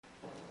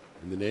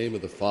In the name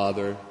of the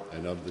Father,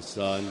 and of the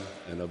Son,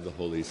 and of the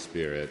Holy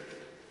Spirit.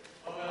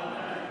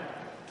 Amen.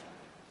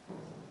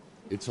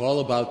 It's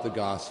all about the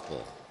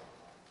gospel,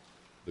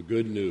 the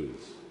good news.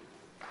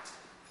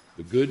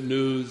 The good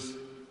news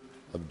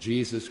of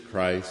Jesus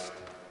Christ,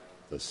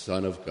 the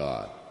Son of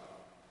God.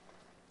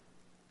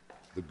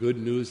 The good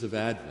news of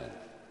Advent.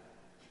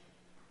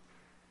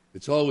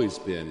 It's always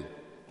been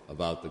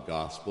about the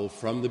gospel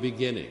from the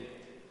beginning,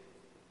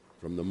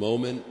 from the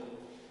moment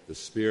the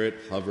Spirit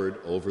hovered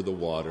over the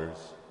waters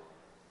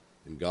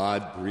and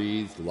God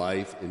breathed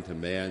life into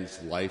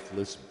man's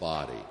lifeless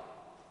body.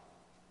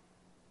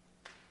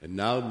 And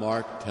now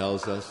Mark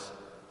tells us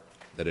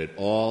that it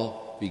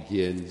all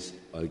begins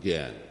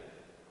again.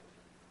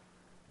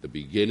 The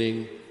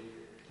beginning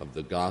of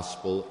the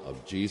gospel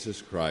of Jesus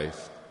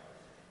Christ,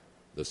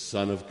 the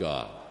Son of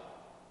God.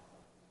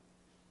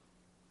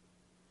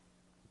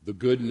 The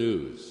good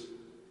news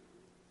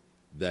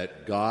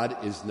that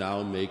God is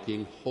now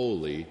making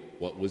holy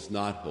what was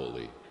not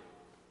holy.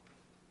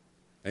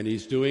 And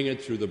he's doing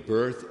it through the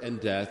birth and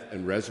death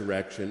and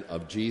resurrection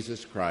of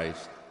Jesus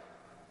Christ,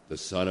 the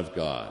Son of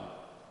God.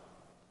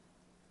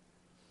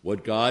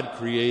 What God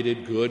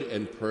created good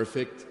and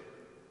perfect,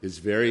 his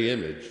very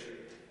image,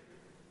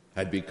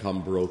 had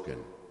become broken.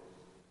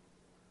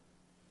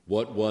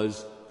 What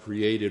was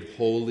created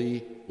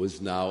holy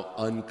was now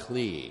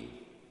unclean,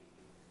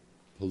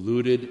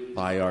 polluted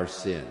by our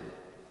sin.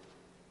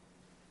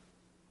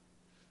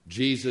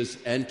 Jesus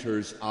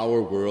enters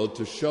our world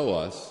to show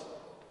us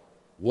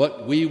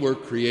what we were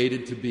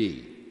created to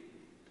be,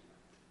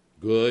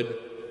 good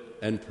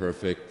and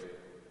perfect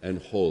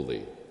and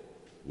holy,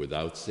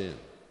 without sin.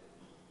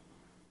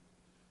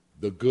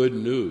 The good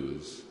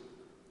news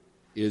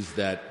is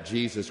that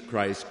Jesus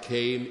Christ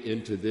came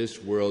into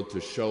this world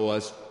to show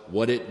us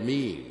what it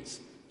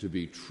means to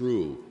be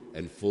true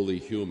and fully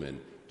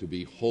human, to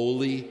be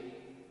holy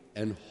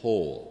and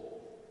whole.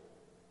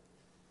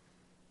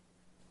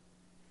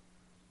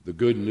 The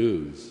good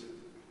news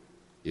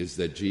is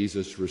that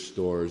Jesus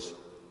restores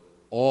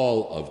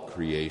all of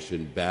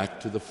creation back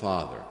to the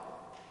Father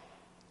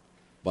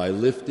by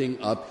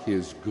lifting up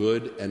his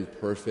good and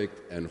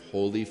perfect and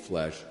holy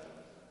flesh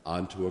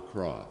onto a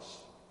cross,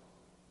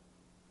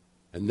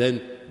 and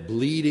then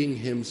bleeding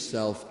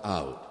himself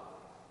out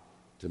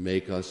to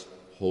make us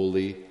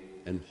holy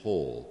and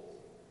whole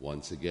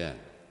once again.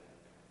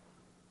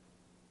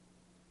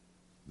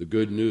 The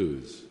good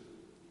news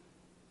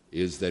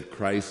is that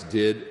Christ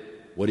did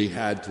what he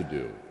had to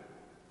do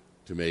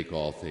to make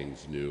all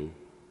things new.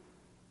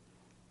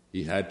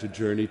 He had to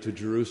journey to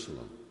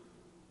Jerusalem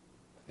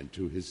and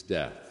to his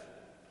death.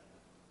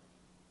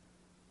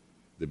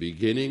 The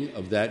beginning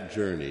of that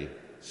journey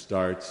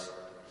starts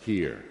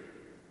here,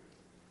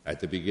 at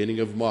the beginning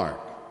of Mark,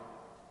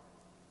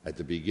 at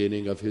the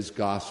beginning of his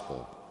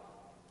gospel,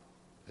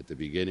 at the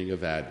beginning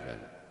of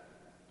Advent.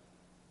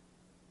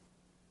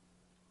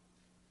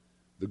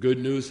 The good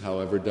news,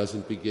 however,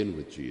 doesn't begin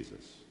with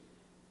Jesus.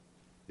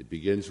 It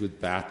begins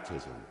with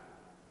baptism,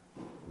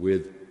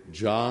 with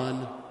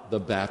John the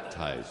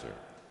Baptizer.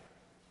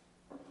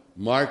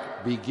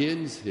 Mark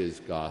begins his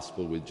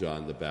gospel with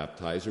John the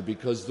Baptizer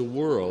because the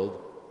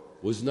world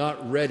was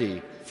not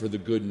ready for the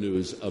good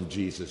news of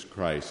Jesus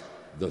Christ,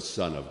 the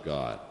Son of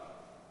God.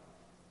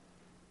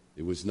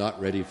 It was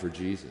not ready for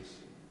Jesus.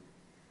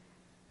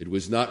 It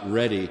was not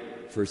ready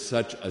for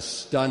such a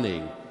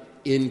stunning,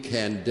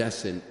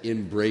 incandescent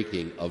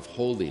inbreaking of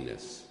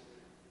holiness.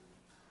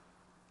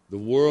 The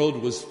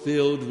world was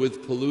filled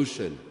with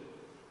pollution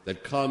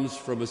that comes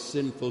from a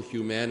sinful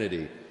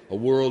humanity, a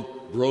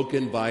world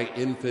broken by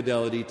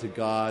infidelity to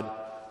God,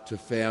 to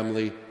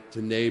family,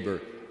 to neighbor,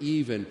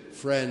 even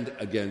friend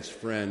against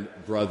friend,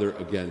 brother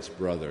against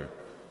brother,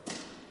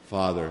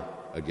 father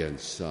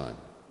against son.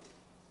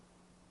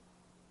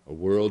 A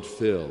world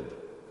filled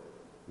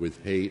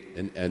with hate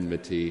and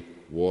enmity,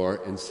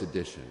 war and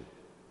sedition.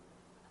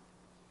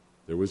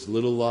 There was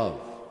little love,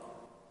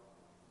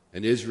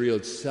 and Israel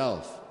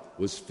itself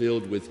was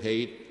filled with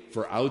hate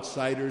for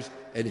outsiders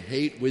and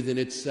hate within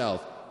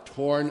itself,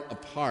 torn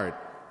apart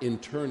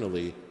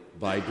internally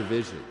by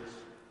divisions.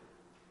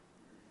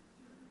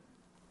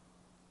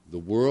 The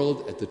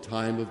world at the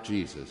time of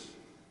Jesus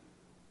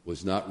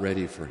was not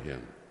ready for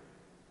him,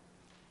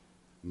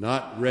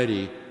 not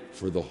ready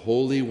for the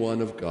Holy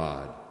One of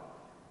God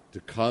to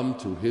come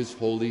to his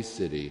holy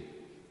city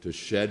to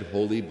shed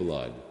holy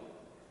blood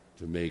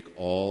to make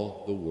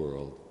all the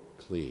world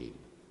clean.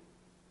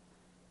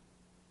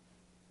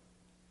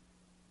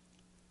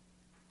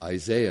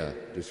 Isaiah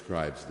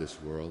describes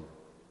this world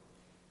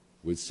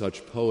with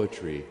such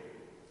poetry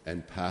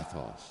and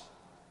pathos.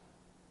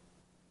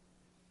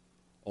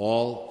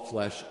 All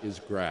flesh is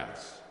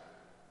grass,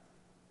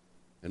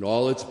 and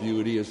all its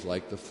beauty is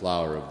like the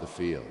flower of the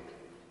field.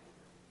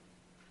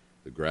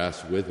 The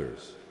grass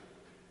withers,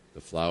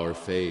 the flower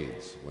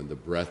fades when the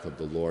breath of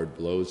the Lord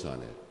blows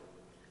on it.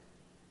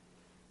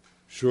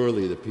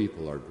 Surely the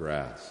people are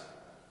grass.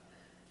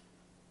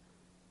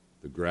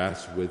 The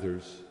grass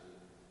withers,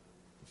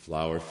 the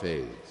flower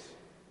fades.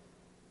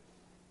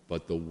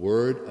 But the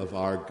word of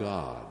our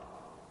God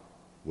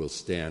will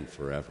stand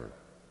forever.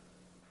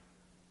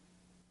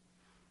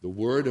 The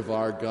word of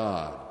our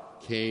God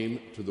came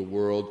to the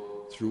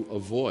world through a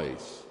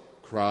voice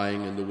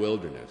crying in the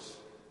wilderness,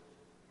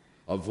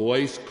 a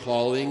voice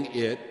calling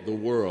it, the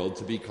world,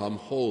 to become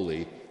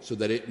holy so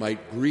that it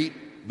might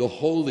greet the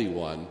Holy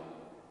One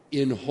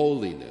in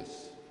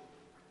holiness.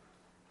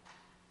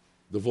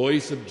 The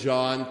voice of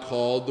John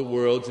called the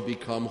world to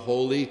become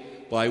holy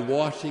by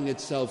washing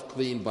itself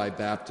clean by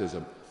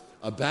baptism,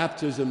 a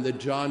baptism that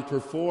John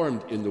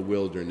performed in the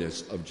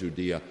wilderness of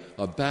Judea,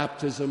 a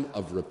baptism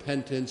of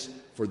repentance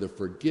for the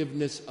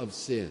forgiveness of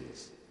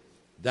sins.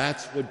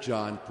 That's what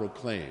John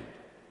proclaimed.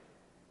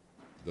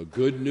 The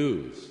good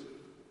news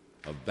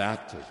of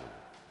baptism,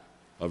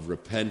 of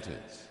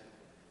repentance,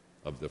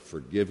 of the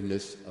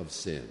forgiveness of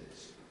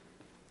sins.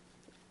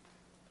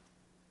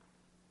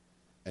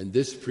 And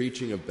this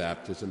preaching of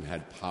baptism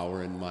had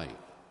power and might.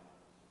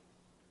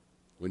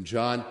 When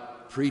John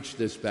preached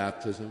this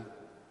baptism,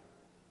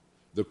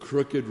 the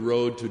crooked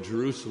road to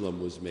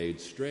Jerusalem was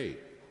made straight.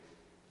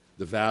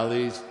 The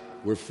valleys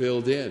were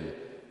filled in.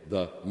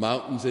 The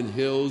mountains and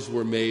hills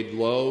were made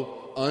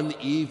low.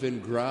 Uneven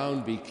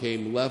ground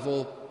became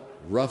level.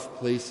 Rough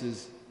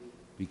places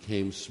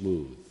became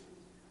smooth.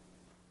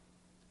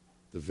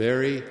 The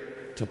very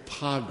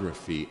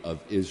topography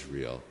of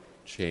Israel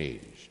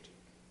changed.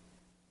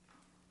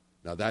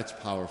 Now that's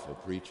powerful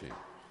preaching.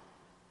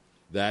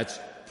 That's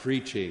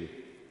preaching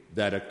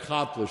that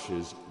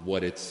accomplishes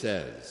what it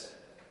says.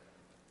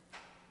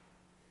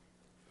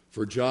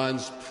 For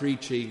John's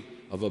preaching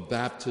of a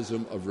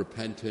baptism of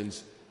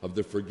repentance, of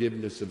the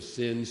forgiveness of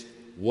sins,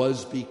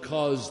 was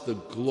because the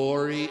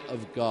glory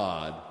of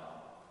God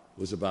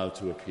was about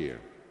to appear.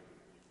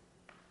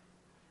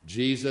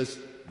 Jesus,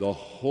 the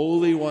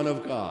Holy One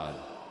of God,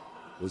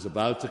 was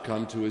about to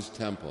come to his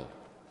temple,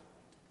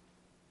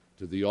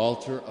 to the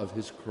altar of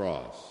his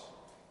cross,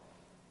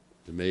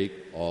 to make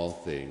all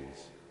things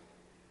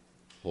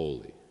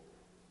holy.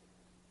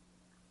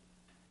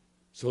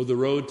 So the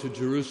road to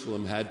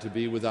Jerusalem had to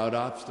be without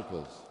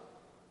obstacles.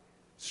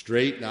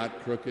 Straight,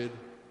 not crooked.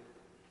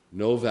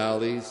 No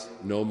valleys,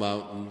 no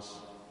mountains.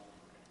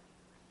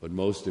 But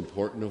most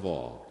important of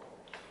all,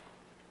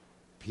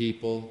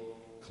 people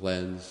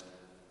cleansed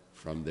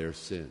from their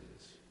sins.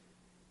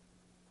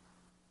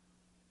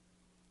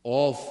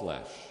 All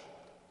flesh,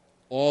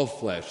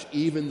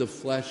 even the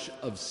flesh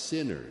of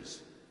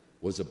sinners,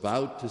 was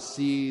about to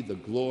see the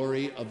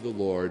glory of the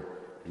Lord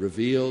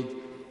revealed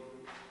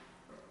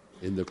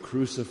in the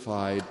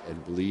crucified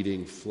and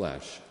bleeding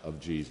flesh of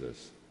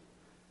Jesus,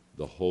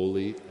 the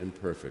holy and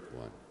perfect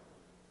one,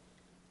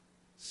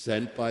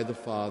 sent by the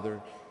Father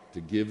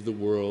to give the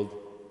world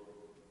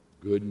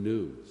good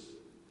news.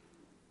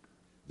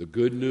 The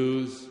good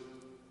news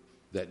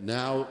that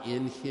now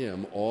in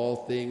him all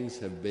things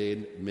have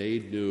been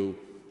made new,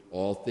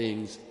 all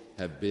things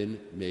have been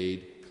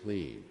made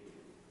clean.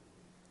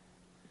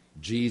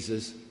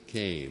 Jesus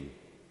came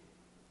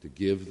to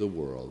give the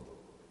world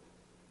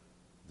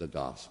the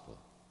gospel.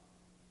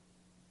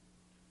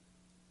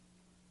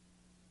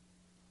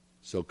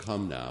 So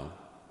come now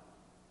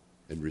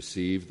and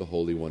receive the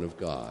Holy One of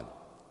God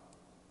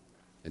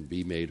and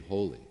be made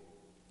holy.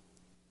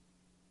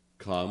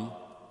 Come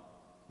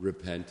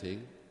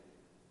repenting,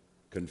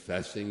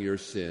 confessing your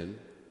sin,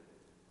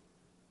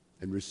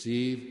 and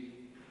receive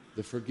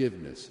the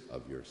forgiveness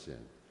of your sin.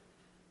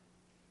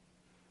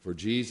 For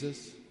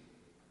Jesus,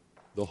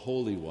 the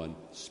Holy One,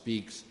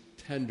 speaks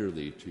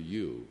tenderly to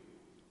you,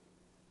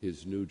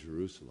 his new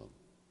Jerusalem.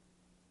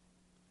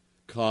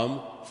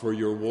 Come, for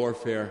your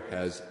warfare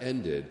has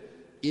ended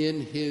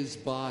in his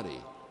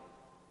body,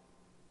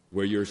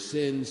 where your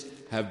sins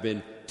have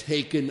been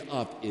taken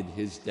up in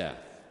his death.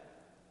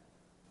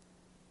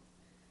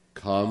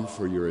 Come,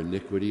 for your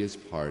iniquity is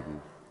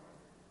pardoned,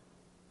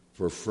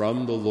 for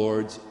from the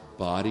Lord's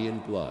body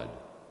and blood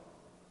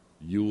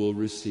you will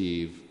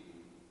receive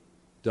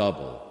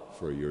double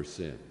for your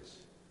sins.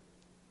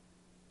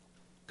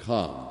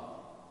 Come,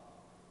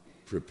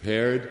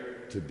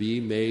 prepared to be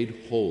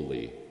made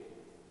holy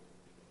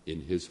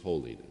in his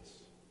holiness.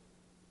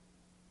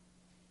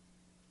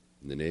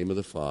 In the name of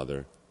the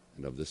Father,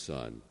 and of the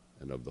Son,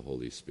 and of the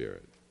Holy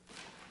Spirit.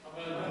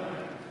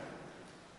 Amen.